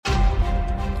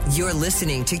You're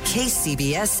listening to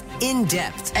KCBS In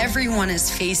Depth. Everyone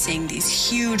is facing these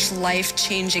huge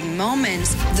life-changing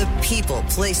moments. The people,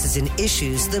 places, and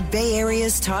issues the Bay Area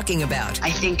is talking about. I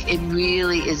think it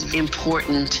really is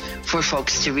important for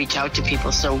folks to reach out to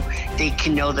people so they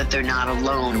can know that they're not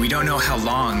alone. We don't know how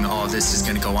long all this is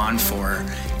going to go on for.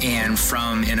 And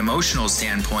from an emotional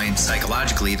standpoint,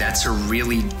 psychologically, that's a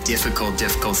really difficult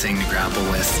thing to grapple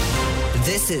with.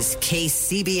 This is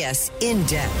KCBS In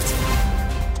Depth.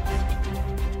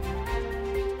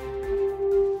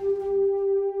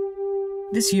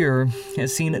 This year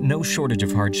has seen no shortage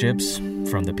of hardships,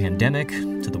 from the pandemic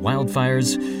to the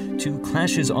wildfires to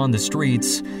clashes on the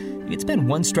streets. It's been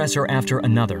one stressor after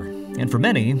another, and for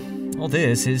many, all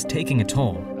this is taking a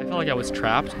toll. I felt like I was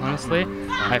trapped, honestly.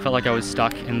 I felt like I was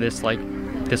stuck in this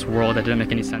world that didn't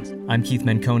make any sense. I'm Keith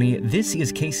Menconi. This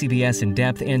is KCBS In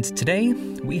Depth, and today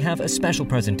we have a special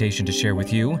presentation to share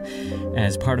with you.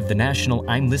 As part of the national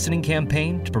I'm Listening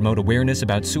campaign to promote awareness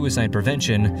about suicide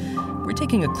prevention, we're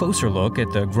taking a closer look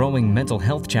at the growing mental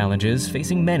health challenges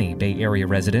facing many Bay Area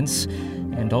residents,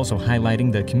 and also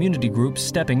highlighting the community groups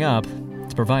stepping up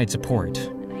to provide support.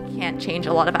 I can't change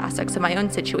a lot of aspects of my own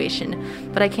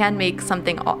situation, but I can make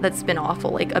something that's been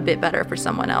awful a bit better for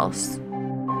someone else.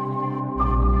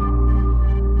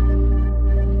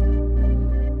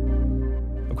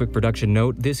 Quick production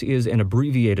note, this is an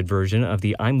abbreviated version of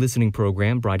the I'm Listening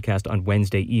program broadcast on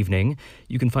Wednesday evening.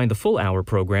 You can find the full hour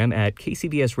program at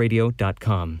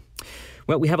kcbsradio.com.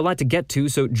 Well, we have a lot to get to,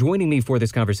 so joining me for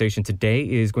this conversation today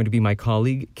is going to be my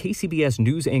colleague, KCBS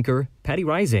News anchor, Patty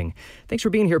Rising. Thanks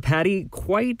for being here, Patty.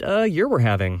 Quite a year we're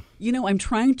having. You know, I'm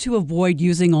trying to avoid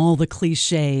using all the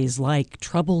cliches like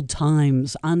troubled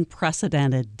times,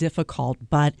 unprecedented, difficult,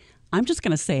 but I'm just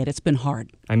going to say it. It's been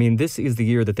hard. I mean, this is the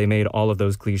year that they made all of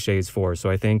those cliches for, so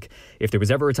I think if there was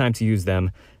ever a time to use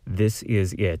them, this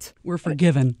is it. We're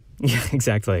forgiven. Yeah,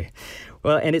 exactly.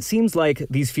 Well, and it seems like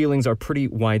these feelings are pretty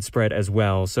widespread as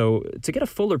well. So to get a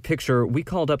fuller picture, we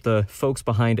called up the folks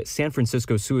behind San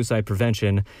Francisco Suicide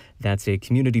Prevention. That's a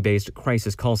community-based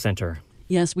crisis call center.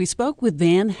 Yes, we spoke with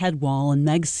Van Hedwall and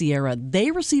Meg Sierra.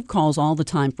 They receive calls all the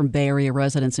time from Bay Area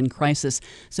residents in crisis,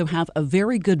 so have a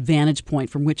very good vantage point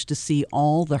from which to see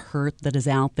all the hurt that is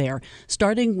out there.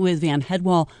 Starting with Van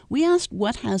Hedwall, we asked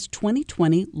what has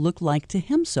 2020 looked like to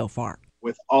him so far.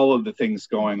 With all of the things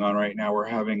going on right now, we're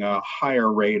having a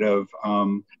higher rate of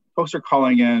folks are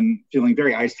calling in feeling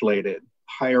very isolated.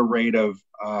 Higher rate of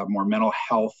more mental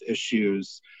health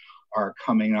issues are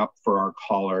coming up for our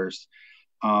callers.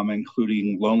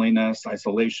 Including loneliness,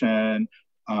 isolation,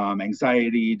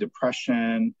 anxiety,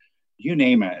 depression, you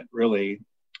name it, really.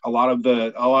 A lot of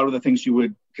the things you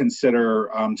would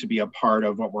consider to be a part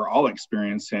of what we're all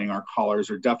experiencing, our callers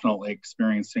are definitely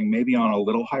experiencing, maybe on a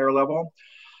little higher level.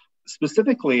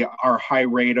 Specifically, our high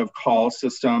rate of call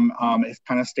system has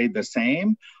kind of stayed the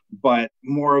same, but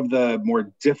more of the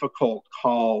more difficult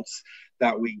calls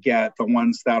that we get, the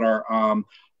ones that are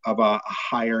of a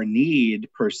higher need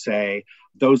per se,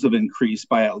 those have increased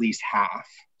by at least half.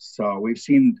 So we've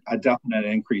seen a definite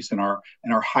increase in our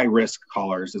high risk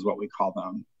callers is what we call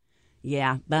them.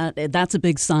 Yeah, that's a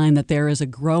big sign that there is a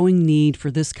growing need for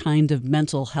this kind of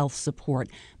mental health support.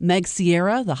 Meg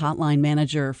Sierra, the hotline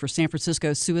manager for San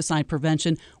Francisco Suicide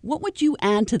Prevention, what would you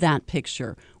add to that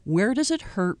picture? Where does it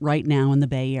hurt right now in the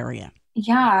Bay Area?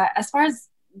 Yeah, as far as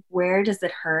where does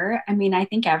it hurt? I mean, I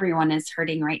think everyone is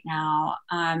hurting right now.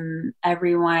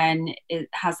 Everyone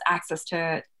has access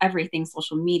to everything,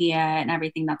 social media and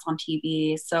everything that's on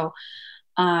TV. So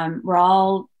we're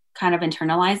all kind of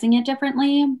internalizing it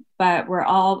differently, but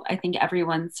I think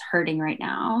everyone's hurting right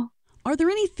now. Are there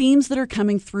any themes that are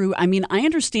coming through? I mean, I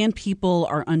understand people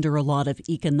are under a lot of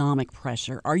economic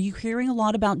pressure. Are you hearing a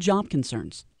lot about job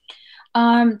concerns?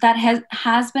 That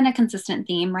has been a consistent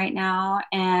theme right now.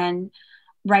 And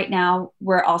right now,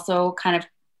 we're also kind of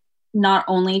not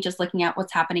only just looking at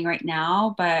what's happening right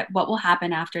now, but what will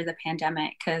happen after the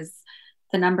pandemic, because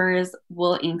the numbers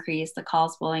will increase, the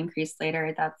calls will increase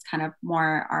later. That's kind of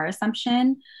more our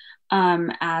assumption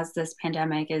as this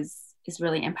pandemic is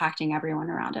really impacting everyone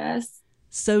around us.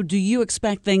 So do you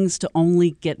expect things to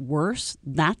only get worse?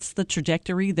 That's the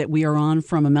trajectory that we are on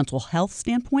from a mental health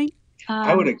standpoint?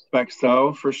 I would expect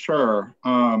so, for sure.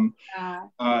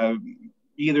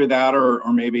 Either that or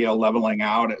maybe a leveling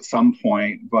out at some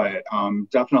point, but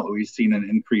definitely we've seen an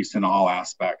increase in all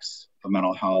aspects of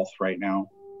mental health right now.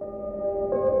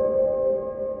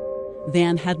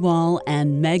 Van Hedwall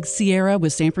and Meg Sierra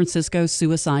with San Francisco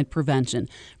Suicide Prevention.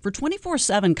 For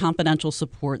 24/7 confidential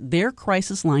support, their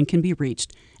crisis line can be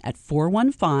reached at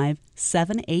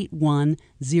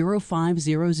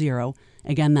 415-781-0500.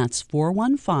 Again, that's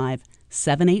 415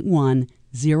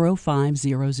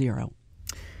 888-781-0500.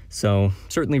 So,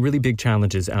 certainly really big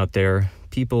challenges out there.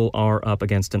 People are up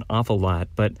against an awful lot,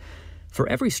 but for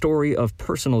every story of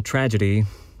personal tragedy,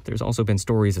 there's also been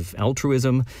stories of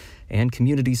altruism and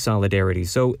community solidarity.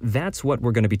 So that's what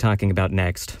we're going to be talking about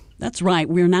next. That's right.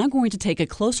 We're now going to take a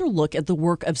closer look at the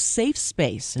work of Safe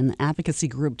Space, an advocacy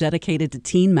group dedicated to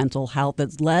teen mental health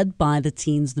that's led by the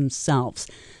teens themselves.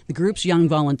 The group's young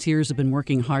volunteers have been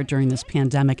working hard during this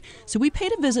pandemic, so we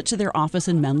paid a visit to their office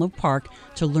in Menlo Park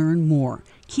to learn more.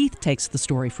 Keith takes the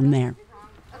story from there.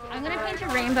 I'm going to paint a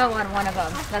rainbow on one of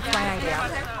them. That's my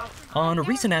idea. On a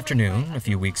recent afternoon, a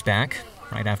few weeks back,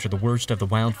 right after the worst of the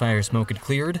wildfire smoke had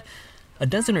cleared, a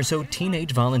dozen or so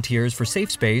teenage volunteers for Safe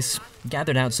Space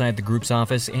gathered outside the group's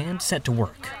office and set to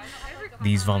work.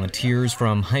 These volunteers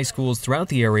from high schools throughout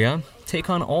the area take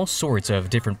on all sorts of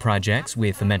different projects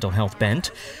with a mental health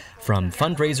bent, from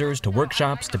fundraisers to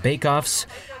workshops to bake-offs.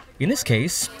 In this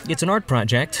case, it's an art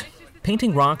project,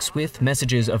 painting rocks with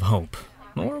messages of hope,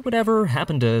 or whatever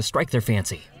happened to strike their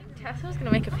fancy. Tessa's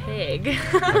gonna make a pig.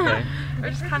 Okay. We're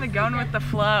just kind of going with the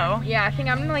flow. Yeah, I think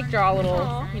I'm gonna draw a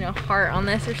little, heart on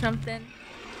this or something.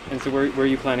 And so where are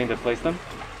you planning to place them?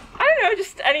 I don't know,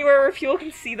 just anywhere where people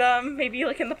can see them. Maybe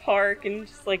in the park and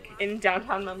just in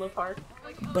downtown Menlo Park.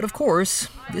 But of course,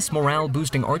 this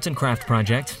morale-boosting arts and craft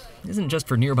project isn't just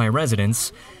for nearby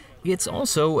residents. It's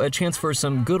also a chance for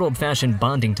some good old-fashioned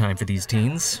bonding time for these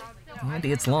teens. And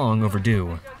it's long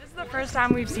overdue. The first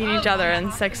time we've seen each other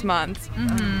in 6 months.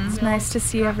 Mm-hmm. It's nice to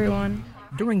see everyone.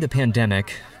 During the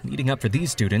pandemic, meeting up for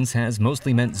these students has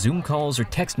mostly meant Zoom calls or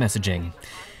text messaging.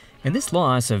 And this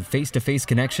loss of face-to-face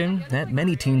connection that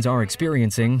many teens are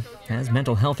experiencing has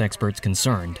mental health experts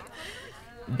concerned.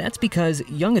 That's because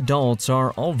young adults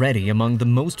are already among the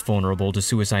most vulnerable to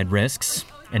suicide risks.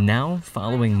 And now,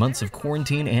 following months of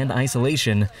quarantine and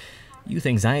isolation, youth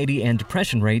anxiety and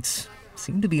depression rates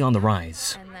seem to be on the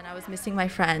rise. And then I was missing my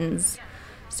friends,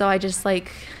 so I just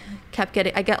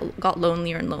got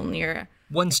lonelier and lonelier.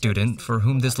 One student for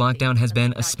whom this lockdown has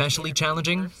been especially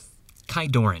challenging, Kai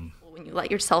Doran. When you let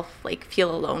yourself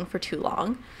feel alone for too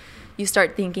long, you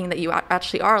start thinking that you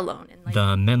actually are alone. And,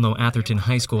 the Menlo Atherton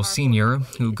High School senior,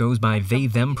 who goes by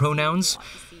they-them pronouns,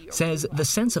 says the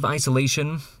sense of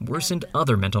isolation worsened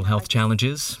other mental health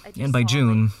challenges, and by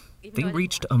June, they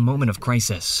reached a moment of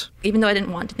crisis. Even though I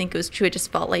didn't want to think it was true, it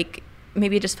just felt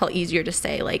maybe it just felt easier to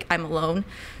say I'm alone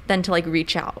than to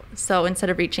reach out. So instead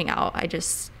of reaching out, I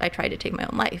tried to take my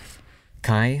own life.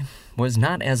 Kai was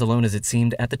not as alone as it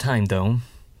seemed at the time, though.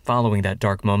 Following that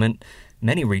dark moment,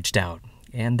 many reached out,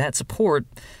 and that support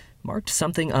marked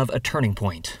something of a turning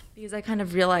point. Because I kind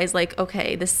of realized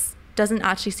okay, this doesn't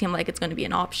actually seem like it's going to be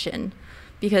an option.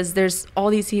 Because there's all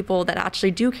these people that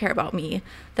actually do care about me,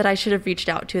 that I should have reached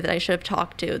out to, that I should have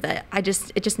talked to, that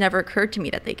it just never occurred to me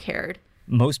that they cared.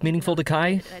 Most meaningful to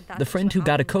Kai, the friend who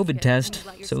got a COVID test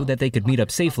so that they could meet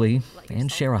up safely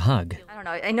and share a hug. I don't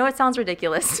know, I know it sounds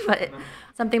ridiculous, but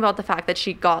something about the fact that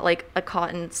she got a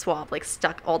cotton swab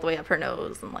stuck all the way up her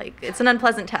nose, and it's an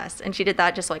unpleasant test, and she did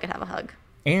that just so I could have a hug.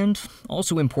 And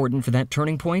also important for that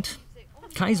turning point,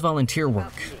 Kai's volunteer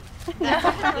work.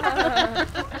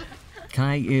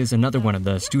 Kai is another one of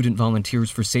the student volunteers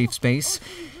for Safe Space,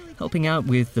 helping out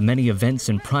with the many events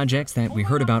and projects that we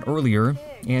heard about earlier.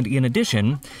 And in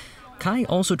addition, Kai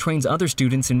also trains other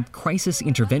students in crisis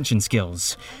intervention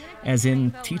skills, as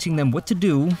in teaching them what to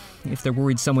do if they're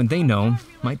worried someone they know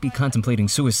might be contemplating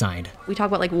suicide. We talk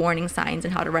about warning signs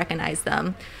and how to recognize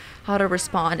them, how to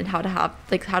respond, and how to have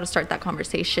how to start that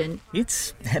conversation.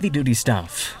 It's heavy-duty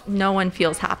stuff. No one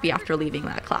feels happy after leaving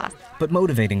that class. But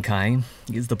motivating Kai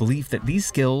is the belief that these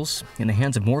skills, in the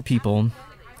hands of more people,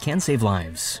 can save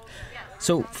lives.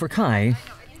 So for Kai,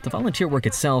 the volunteer work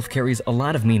itself carries a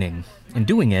lot of meaning, and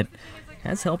doing it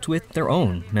has helped with their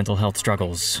own mental health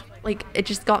struggles. It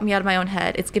just got me out of my own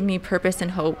head. It's given me purpose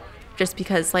and hope, just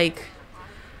because I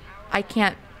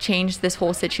can't change this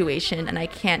whole situation, and I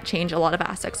can't change a lot of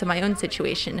aspects of my own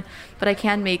situation, but I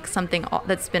can make something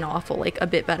that's been awful a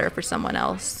bit better for someone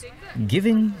else.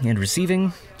 Giving and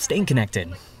receiving, staying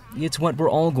connected. It's what we're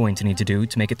all going to need to do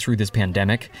to make it through this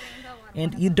pandemic.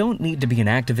 And you don't need to be an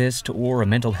activist or a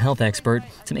mental health expert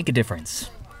to make a difference.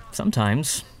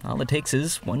 Sometimes, all it takes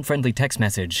is one friendly text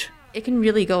message. It can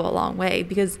really go a long way,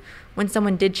 because when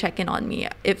someone did check in on me,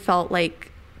 it felt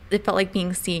like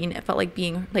being seen. It felt like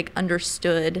being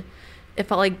understood. It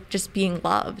felt like just being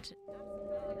loved.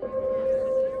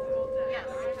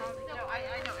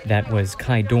 That was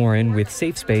Kai Doran with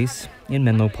Safe Space in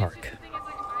Menlo Park.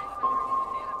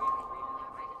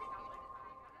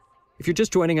 If you're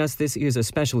just joining us, this is a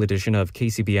special edition of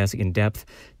KCBS In Depth,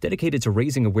 dedicated to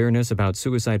raising awareness about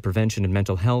suicide prevention and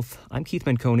mental health. I'm Keith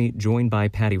Menconi, joined by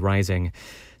Patty Rising.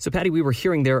 So, Patty, we were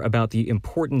hearing there about the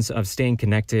importance of staying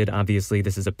connected. Obviously,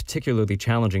 this is a particularly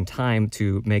challenging time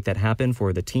to make that happen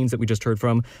for the teens that we just heard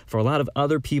from, for a lot of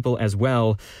other people as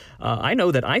well. I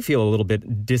know that I feel a little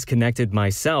bit disconnected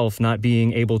myself, not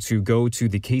being able to go to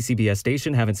the KCBS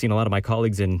station. Haven't seen a lot of my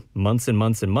colleagues in months and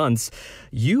months and months.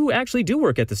 You actually do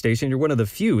work at the station. You're one of the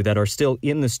few that are still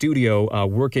in the studio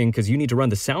working because you need to run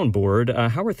the soundboard.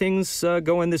 How are things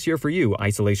going this year for you,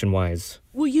 isolation-wise?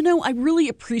 Well, you know, I really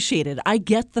appreciate it. I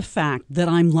get the fact that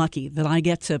I'm lucky, that I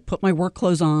get to put my work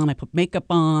clothes on, I put makeup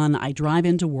on, I drive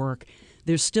into work.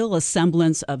 There's still a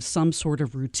semblance of some sort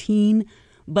of routine.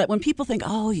 But when people think,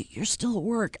 oh, you're still at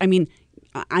work, I mean,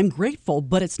 I'm grateful,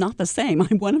 but it's not the same.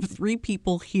 I'm one of 3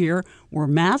 people here. We're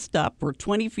masked up. We're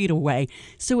 20 feet away.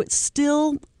 So it's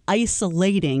still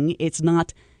isolating. It's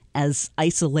not as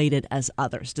isolated as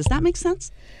others. Does that make sense?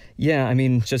 Yeah, I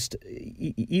mean, just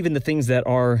even the things that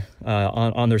are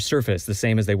on their surface, the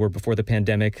same as they were before the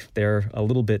pandemic, they're a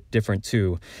little bit different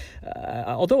too.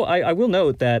 Although I will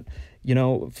note that, you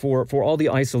know, for all the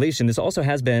isolation, this also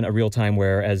has been a real time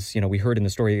where, as you know, we heard in the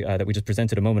story that we just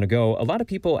presented a moment ago, a lot of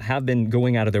people have been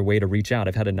going out of their way to reach out.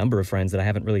 I've had a number of friends that I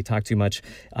haven't really talked to much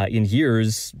in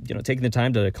years, you know, taking the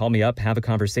time to call me up, have a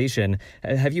conversation.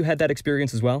 Have you had that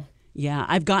experience as well? Yeah,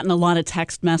 I've gotten a lot of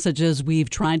text messages. We've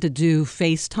tried to do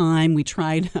FaceTime. We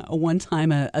tried one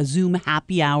time a Zoom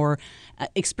happy hour,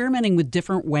 experimenting with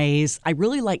different ways. I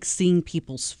really like seeing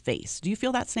people's face. Do you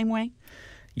feel that same way?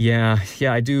 Yeah,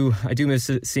 I do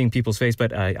miss seeing people's face,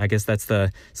 but I guess that's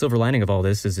the silver lining of all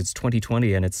this is it's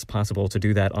 2020 and it's possible to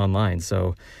do that online.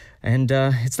 So, and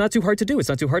it's not too hard to do. It's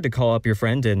not too hard to call up your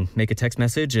friend and make a text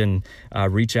message and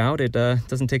reach out. It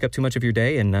doesn't take up too much of your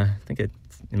day, and I think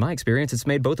in my experience, it's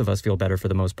made both of us feel better for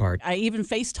the most part. I even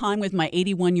FaceTime with my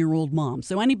 81-year-old mom,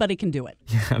 so anybody can do it.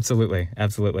 Yeah, absolutely.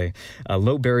 A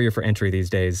low barrier for entry these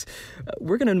days.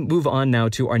 We're going to move on now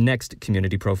to our next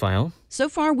community profile. So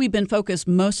far, we've been focused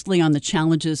mostly on the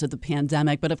challenges of the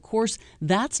pandemic, but of course,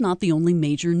 that's not the only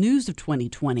major news of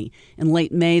 2020. In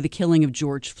late May, the killing of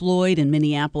George Floyd in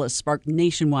Minneapolis sparked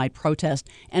nationwide protest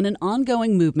and an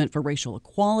ongoing movement for racial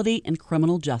equality and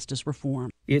criminal justice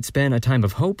reform. It's been a time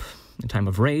of hope, a time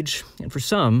of rage, and for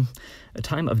some, a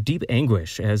time of deep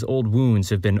anguish as old wounds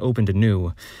have been opened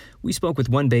anew. We spoke with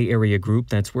one Bay Area group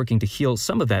that's working to heal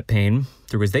some of that pain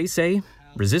through, as they say,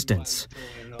 resistance.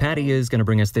 Patty is going to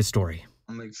bring us this story.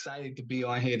 I'm excited to be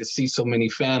on here to see so many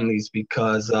families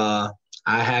because I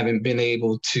haven't been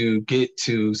able to get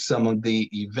to some of the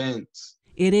events.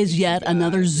 It is yet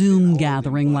another Zoom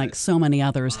gathering like so many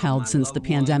others held since the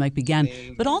pandemic began.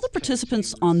 But all the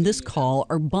participants on this call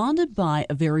are bonded by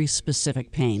a very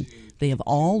specific pain. They have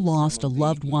all lost a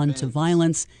loved one to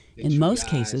violence, in most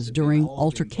cases during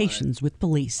altercations with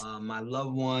police. My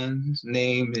loved one's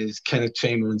name is Kenneth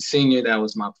Chamberlain Sr. That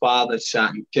was my father,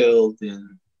 shot and killed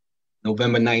in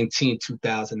November 19,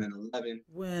 2011.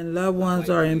 When loved ones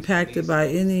are impacted by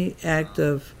any act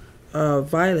of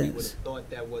violence,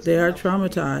 they are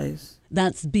traumatized.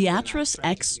 That's Beatrice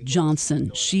X.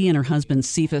 Johnson. She and her husband,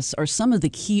 Cephas, are some of the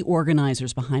key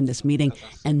organizers behind this meeting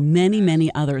and many,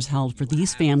 many others held for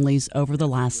these families over the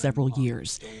last several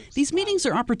years. These meetings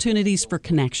are opportunities for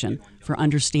connection, for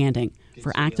understanding,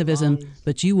 for activism,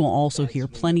 but you will also hear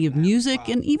plenty of music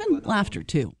and even laughter,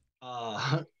 too.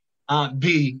 Aunt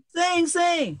B.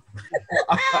 Sing.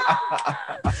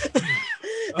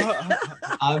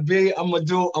 Aunt B, I'm gonna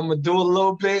do a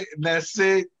little bit, and that's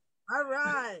it. All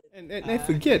right. And they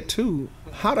forget, too,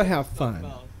 how to have fun.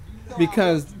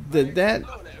 Because that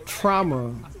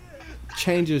trauma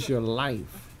changes your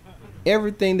life.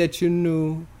 Everything that you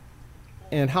knew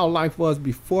and how life was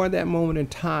before that moment in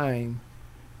time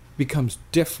becomes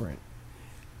different.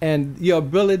 And your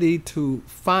ability to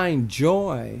find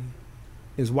joy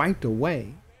is wiped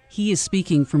away. He is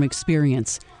speaking from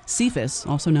experience. Cephas,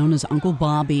 also known as Uncle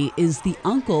Bobby, is the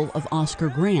uncle of Oscar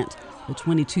Grant, the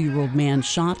 22-year-old man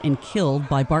shot and killed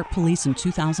by BART police in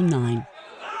 2009.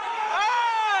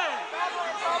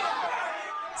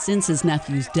 Since his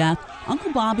nephew's death,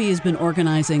 Uncle Bobby has been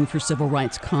organizing for civil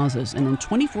rights causes, and in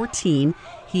 2014,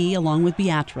 he, along with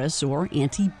Beatrice, or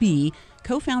Auntie B,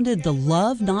 co-founded the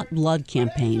Love Not Blood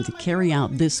campaign to carry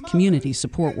out this community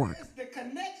support work.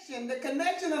 The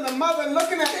connection of the mother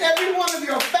looking at every one of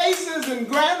your faces and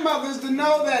grandmothers to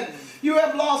know that you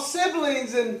have lost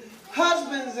siblings and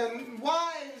husbands and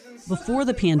wives and Before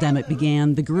the pandemic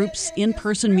began, the group's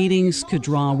in-person meetings could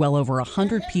draw well over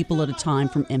 100 people at a time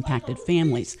from impacted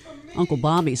families. Uncle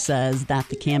Bobby says that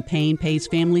the campaign pays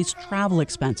families travel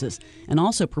expenses and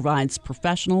also provides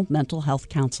professional mental health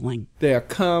counseling. They'll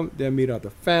come, they'll meet other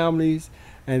families,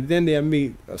 and then they'll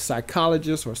meet a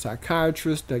psychologist or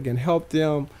psychiatrist that can help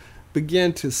them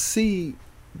begin to see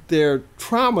their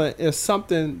trauma as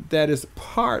something that is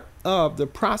part of the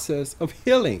process of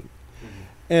healing.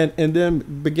 And then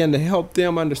begin to help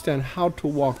them understand how to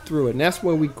walk through it. And that's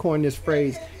when we coined this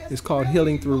phrase. It's called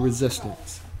healing through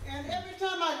resistance. And every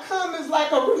time I come, it's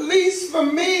like a release for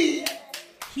me.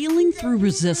 Healing through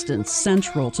resistance,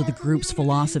 central to the group's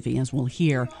philosophy, as we'll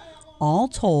hear. All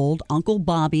told, Uncle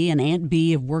Bobby and Aunt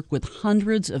Bee have worked with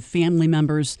hundreds of family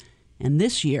members, and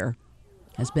this year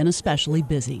has been especially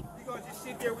busy.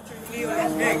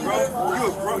 Hey,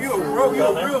 bro, you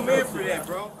a real man for that,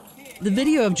 bro. The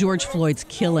video of George Floyd's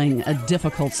killing, a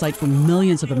difficult sight for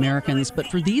millions of Americans, but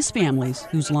for these families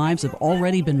whose lives have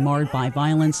already been marred by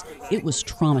violence, it was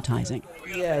traumatizing.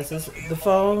 Yes, the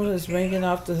phone is ringing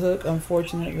off the hook,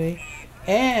 unfortunately.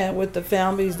 And with the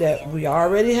families that we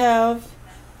already have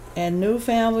and new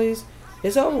families,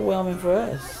 it's overwhelming for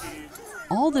us.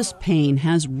 All this pain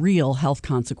has real health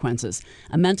consequences.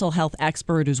 A mental health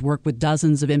expert who's worked with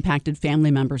dozens of impacted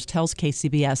family members tells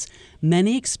KCBS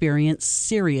many experience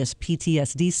serious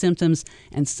PTSD symptoms,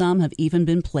 and some have even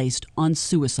been placed on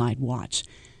suicide watch.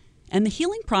 And the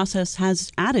healing process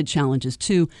has added challenges,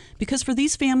 too, because for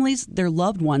these families, their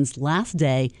loved one's last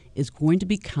day is going to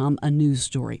become a news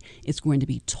story. It's going to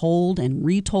be told and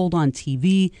retold on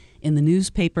TV, in the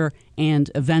newspaper, and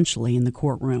eventually in the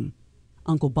courtroom.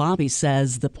 Uncle Bobby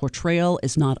says the portrayal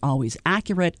is not always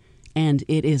accurate, and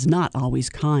it is not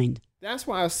always kind. That's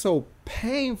why it's so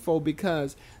painful,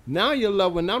 because now your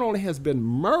loved one not only has been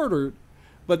murdered,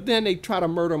 but then they try to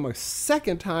murder him a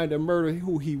second time to murder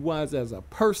who he was as a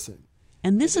person.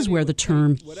 And this is where the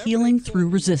term healing through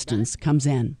resistance comes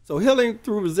in. So healing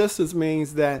through resistance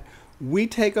means that we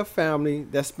take a family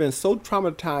that's been so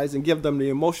traumatized and give them the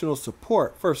emotional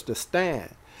support first to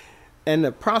stand. In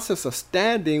the process of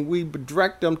standing, we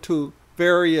direct them to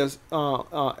various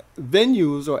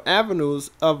venues or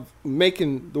avenues of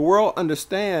making the world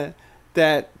understand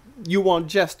that you want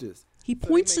justice. He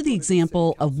points to the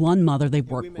example of one mother they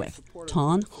worked with,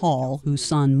 Tawn Hall, whose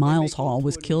son Miles Hall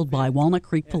was killed by Walnut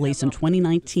Creek police in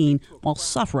 2019 while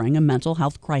suffering a mental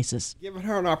health crisis. Giving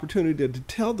her an opportunity to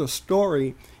tell the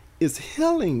story is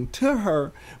healing to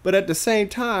her, but at the same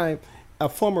time, a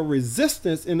form of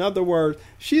resistance. In other words,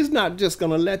 she's not just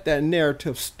going to let that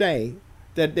narrative stay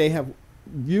that they have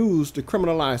used to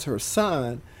criminalize her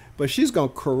son, but she's going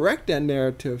to correct that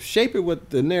narrative, shape it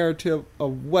with the narrative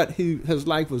of what his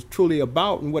life was truly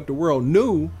about and what the world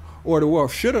knew or the world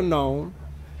should have known.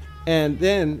 And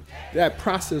then that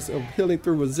process of healing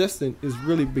through resistance is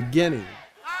really beginning.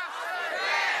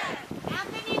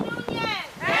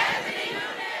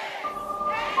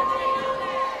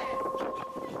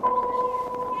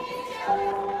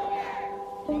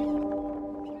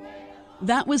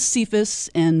 That was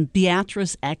Cephas and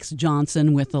Beatrice X.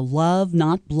 Johnson with the Love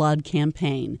Not Blood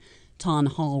campaign. Tawn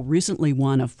Hall recently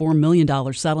won a $4 million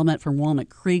settlement from Walnut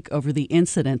Creek over the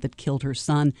incident that killed her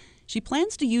son. She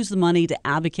plans to use the money to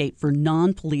advocate for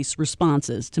non-police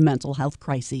responses to mental health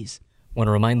crises. Want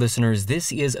to remind listeners,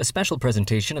 this is a special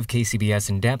presentation of KCBS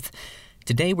In Depth.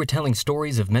 Today, we're telling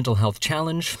stories of mental health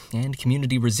challenge and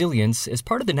community resilience as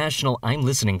part of the national I'm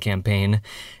Listening campaign,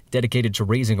 dedicated to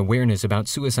raising awareness about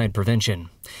suicide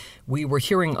prevention. We were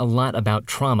hearing a lot about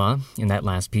trauma in that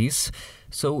last piece.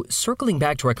 So circling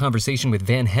back to our conversation with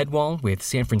Van Hedwall with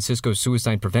San Francisco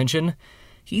Suicide Prevention,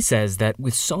 he says that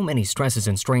with so many stresses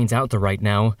and strains out there right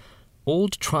now,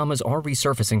 old traumas are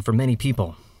resurfacing for many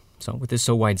people. So with this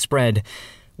so widespread,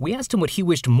 we asked him what he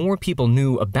wished more people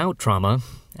knew about trauma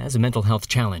as a mental health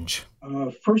challenge.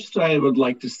 First, I would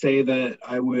like to say that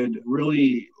I would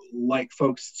really like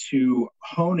folks to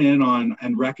hone in on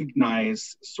and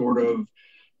recognize sort of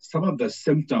some of the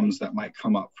symptoms that might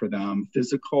come up for them: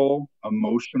 physical,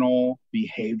 emotional,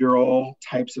 behavioral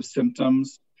types of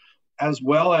symptoms, as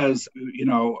well as,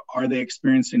 are they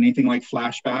experiencing anything like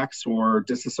flashbacks or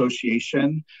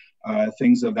disassociation,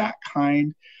 things of that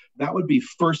kind. That would be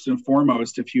first and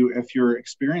foremost. If you're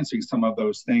experiencing some of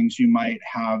those things, you might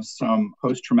have some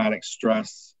post-traumatic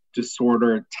stress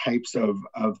disorder types of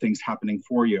things happening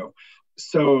for you.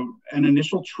 So an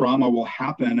initial trauma will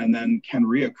happen and then can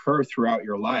reoccur throughout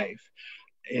your life.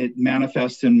 It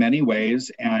manifests in many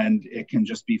ways, and it can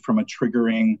just be from a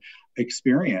triggering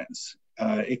experience.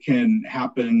 It can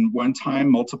happen one time,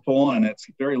 multiple, and it's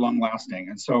very long lasting.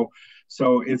 And so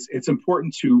it's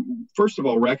important to, first of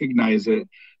all, recognize it.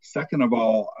 Second of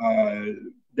all,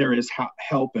 there is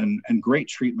help and great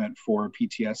treatment for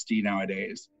PTSD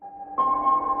nowadays.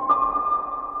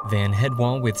 Van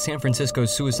Hedwall with San Francisco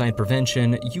Suicide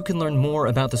Prevention. You can learn more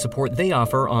about the support they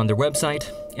offer on their website,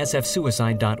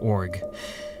 sfsuicide.org.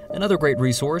 Another great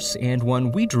resource, and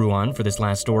one we drew on for this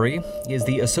last story, is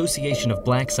the Association of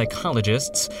Black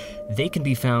Psychologists. They can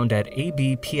be found at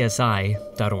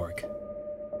abpsi.org.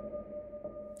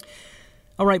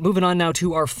 All right, moving on now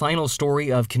to our final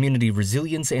story of community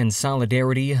resilience and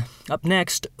solidarity. Up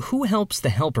next, who helps the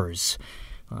helpers?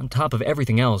 On top of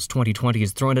everything else 2020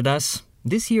 has thrown at us,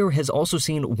 this year has also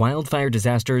seen wildfire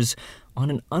disasters on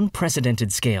an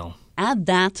unprecedented scale. Add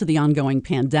that to the ongoing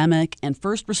pandemic, and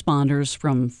first responders,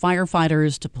 from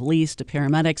firefighters to police to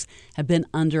paramedics, have been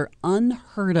under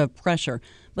unheard of pressure.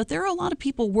 But there are a lot of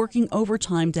people working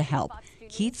overtime to help.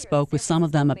 Keith spoke with some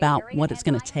of them about what it's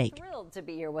going to take. Thrilled to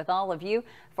be here with all of you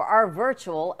for our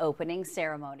virtual opening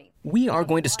ceremony. We are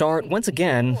going to start once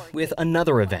again with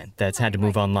another event that's had to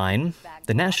move online,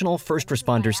 the National First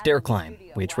Responder Stair Climb,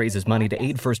 which raises money to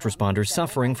aid first responders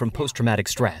suffering from post-traumatic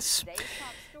stress.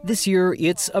 This year,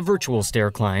 it's a virtual stair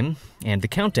climb, and the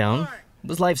countdown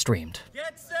was live-streamed.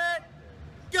 Get set,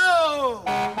 go!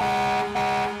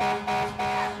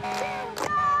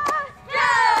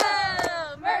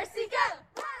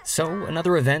 So,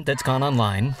 another event that's gone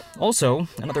online. Also,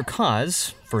 another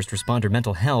cause, first responder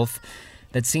mental health,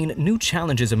 that's seen new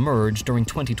challenges emerge during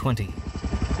 2020.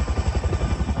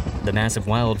 The massive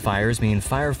wildfires mean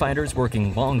firefighters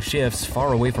working long shifts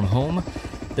far away from home.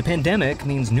 The pandemic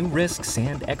means new risks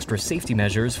and extra safety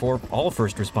measures for all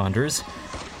first responders.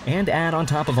 And add on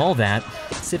top of all that,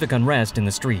 civic unrest in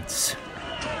the streets.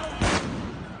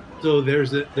 So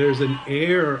there's an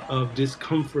air of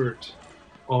discomfort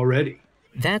already.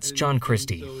 That's John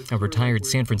Christie, a retired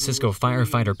San Francisco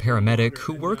firefighter paramedic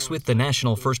who works with the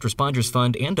National First Responders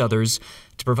Fund and others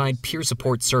to provide peer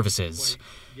support services.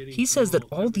 He says that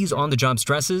all these on-the-job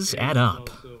stresses add up,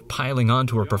 piling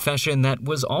onto a profession that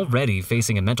was already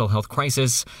facing a mental health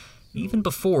crisis even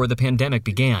before the pandemic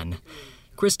began.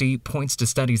 Christie points to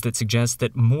studies that suggest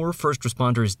that more first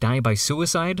responders die by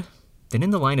suicide than in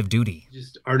the line of duty.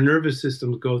 Just our nervous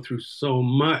systems go through so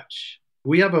much.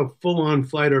 We have a full-on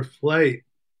flight or flight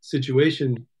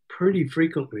situation pretty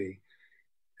frequently,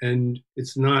 and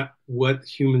it's not what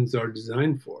humans are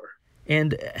designed for.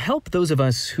 And help those of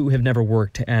us who have never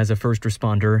worked as a first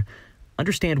responder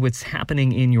understand what's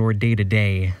happening in your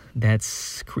day-to-day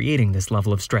that's creating this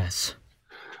level of stress.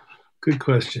 Good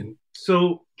question.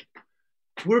 So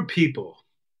we're people,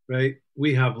 right?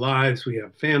 We have lives, we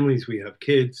have families, we have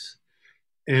kids.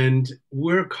 And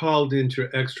we're called into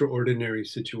extraordinary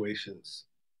situations.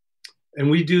 And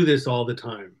we do this all the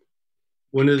time.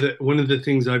 One of the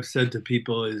things I've said to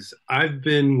people is I've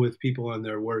been with people on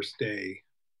their worst day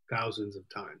thousands of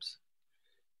times.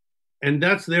 And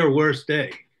that's their worst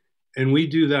day. And we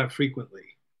do that frequently.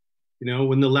 You know,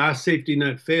 when the last safety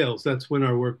net fails, that's when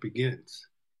our work begins.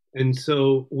 And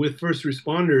so with first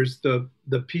responders, the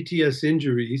PTS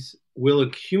injuries will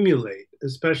accumulate,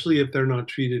 especially if they're not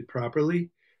treated properly.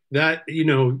 That, you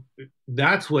know,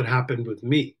 that's what happened with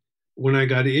me. When I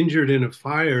got injured in a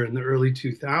fire in the early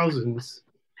 2000s,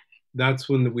 that's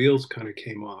when the wheels kind of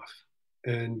came off.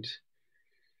 And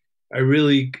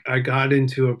I got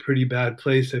into a pretty bad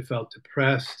place. I felt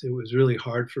depressed. It was really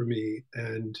hard for me.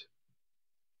 And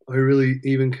I really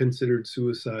even considered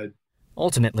suicide.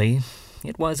 Ultimately,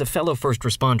 it was a fellow first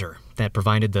responder that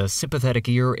provided the sympathetic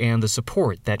ear and the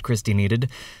support that Christie needed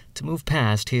to move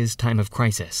past his time of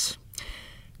crisis.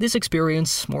 This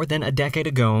experience, more than a decade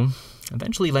ago,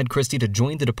 eventually led Christie to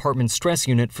join the department's stress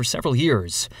unit for several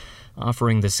years,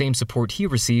 offering the same support he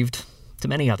received to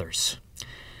many others.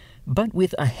 But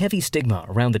with a heavy stigma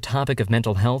around the topic of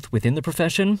mental health within the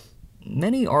profession,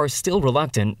 many are still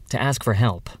reluctant to ask for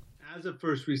help. As a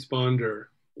first responder,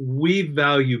 we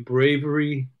value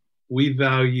bravery. We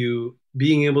value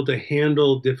being able to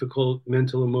handle difficult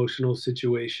mental, emotional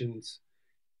situations.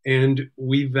 And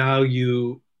we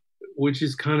value, which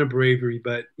is kind of bravery,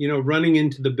 but, you know, running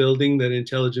into the building that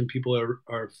intelligent people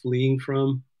are fleeing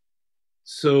from.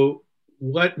 So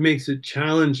what makes it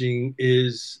challenging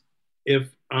is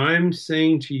if I'm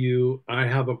saying to you, I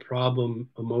have a problem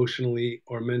emotionally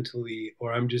or mentally,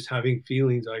 or I'm just having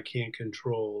feelings I can't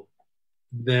control,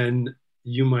 then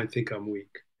you might think I'm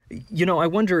weak. You know, I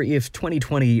wonder if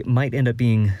 2020 might end up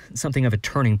being something of a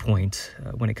turning point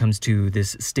when it comes to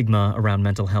this stigma around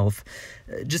mental health.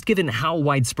 Just given how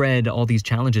widespread all these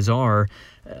challenges are,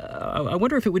 I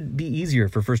wonder if it would be easier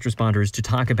for first responders to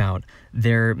talk about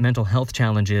their mental health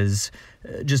challenges,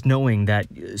 just knowing that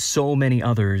so many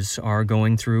others are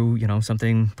going through,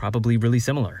 something probably really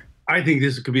similar. I think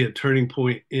this could be a turning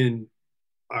point in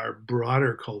our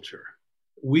broader culture.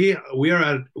 We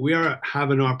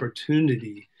have an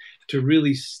opportunity to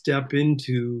really step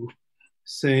into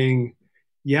saying,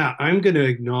 yeah, I'm going to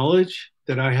acknowledge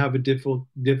that I have a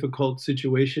difficult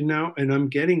situation now, and I'm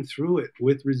getting through it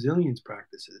with resilience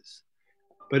practices.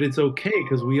 But it's okay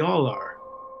because we all are,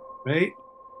 right?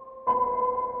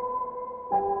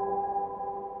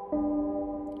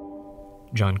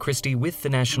 John Christie with the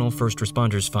National First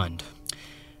Responders Fund.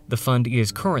 The fund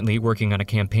is currently working on a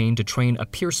campaign to train a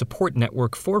peer support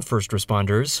network for first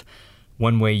responders.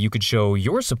 One way you could show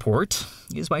your support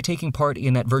is by taking part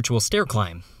in that virtual stair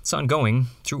climb. It's ongoing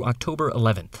through October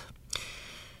 11th.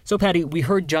 So, Patty, we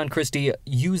heard John Christie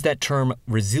use that term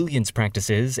resilience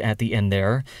practices at the end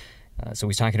there. So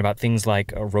he's talking about things like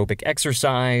aerobic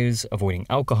exercise, avoiding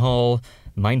alcohol,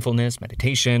 mindfulness,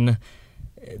 meditation.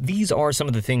 These are some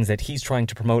of the things that he's trying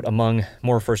to promote among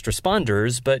more first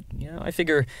responders, but I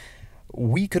figure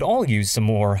we could all use some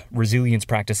more resilience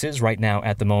practices right now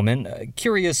at the moment.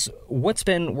 Curious, what's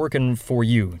been working for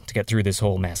you to get through this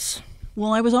whole mess?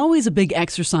 Well, I was always a big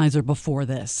exerciser before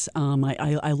this.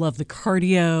 I love the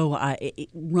cardio.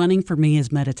 Running for me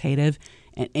is meditative.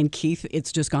 And Keith,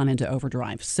 it's just gone into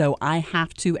overdrive. So I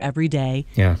have to every day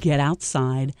get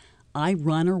outside. I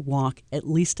run or walk at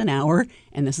least an hour,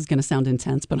 and this is going to sound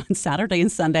intense, but on Saturday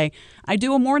and Sunday, I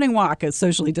do a morning walk, a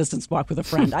socially distanced walk with a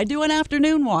friend. I do an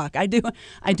afternoon walk. I do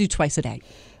twice a day.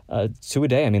 2 a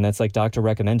day. I mean, that's like doctor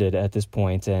recommended at this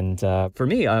point. And for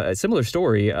me, a similar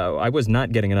story. I was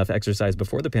not getting enough exercise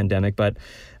before the pandemic, but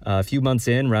a few months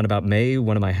in, around about May,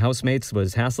 one of my housemates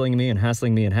was hassling me. And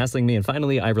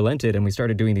finally, I relented and we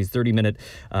started doing these 30-minute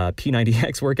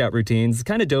P90X workout routines.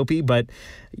 Kind of dopey, but,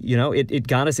 it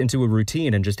got us into a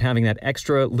routine, and just having that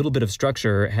extra little bit of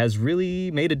structure has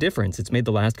really made a difference. It's made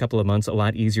the last couple of months a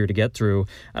lot easier to get through.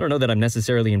 I don't know that I'm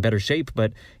necessarily in better shape,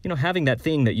 but, having that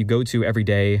thing that you go to every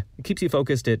day, it keeps you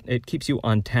focused, it keeps you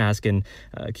on task, and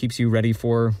keeps you ready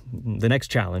for the next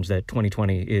challenge that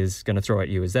 2020 is going to throw at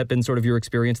you. Has that been sort of your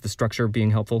experience, the structure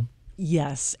being helpful?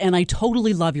 Yes, and I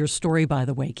totally love your story, by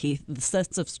the way, Keith, the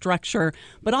sense of structure,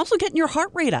 but also getting your heart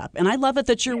rate up. And I love it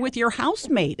that you're with your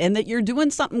housemate and that you're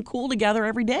doing something cool together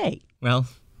every day. Well,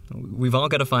 we've all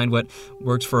got to find what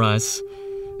works for us.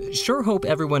 Sure hope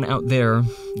everyone out there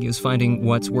is finding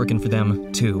what's working for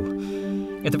them,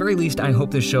 too. At the very least, I hope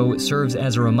this show serves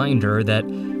as a reminder that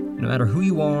no matter who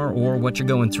you are or what you're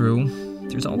going through,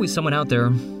 there's always someone out there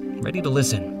ready to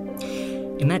listen.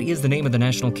 And that is the name of the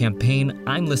national campaign,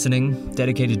 I'm Listening,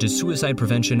 dedicated to suicide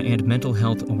prevention and mental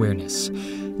health awareness.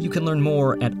 You can learn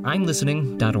more at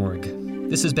imlistening.org.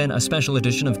 This has been a special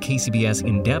edition of KCBS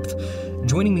In Depth.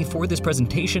 Joining me for this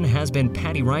presentation has been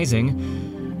Patty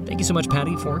Rising. Thank you so much,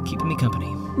 Patty, for keeping me company.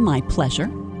 My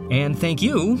pleasure. And thank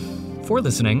you for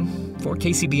listening. For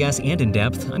KCBS and In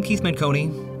Depth, I'm Keith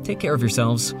Menconi. Take care of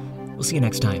yourselves. We'll see you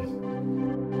next time.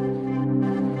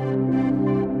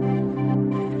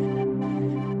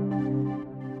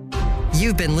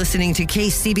 You've been listening to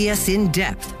KCBS In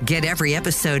Depth. Get every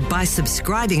episode by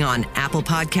subscribing on Apple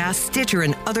Podcasts, Stitcher,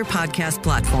 and other podcast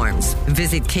platforms.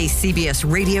 Visit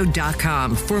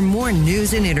kcbsradio.com for more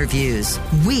news and interviews.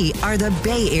 We are the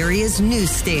Bay Area's news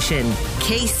station,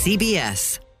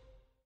 KCBS.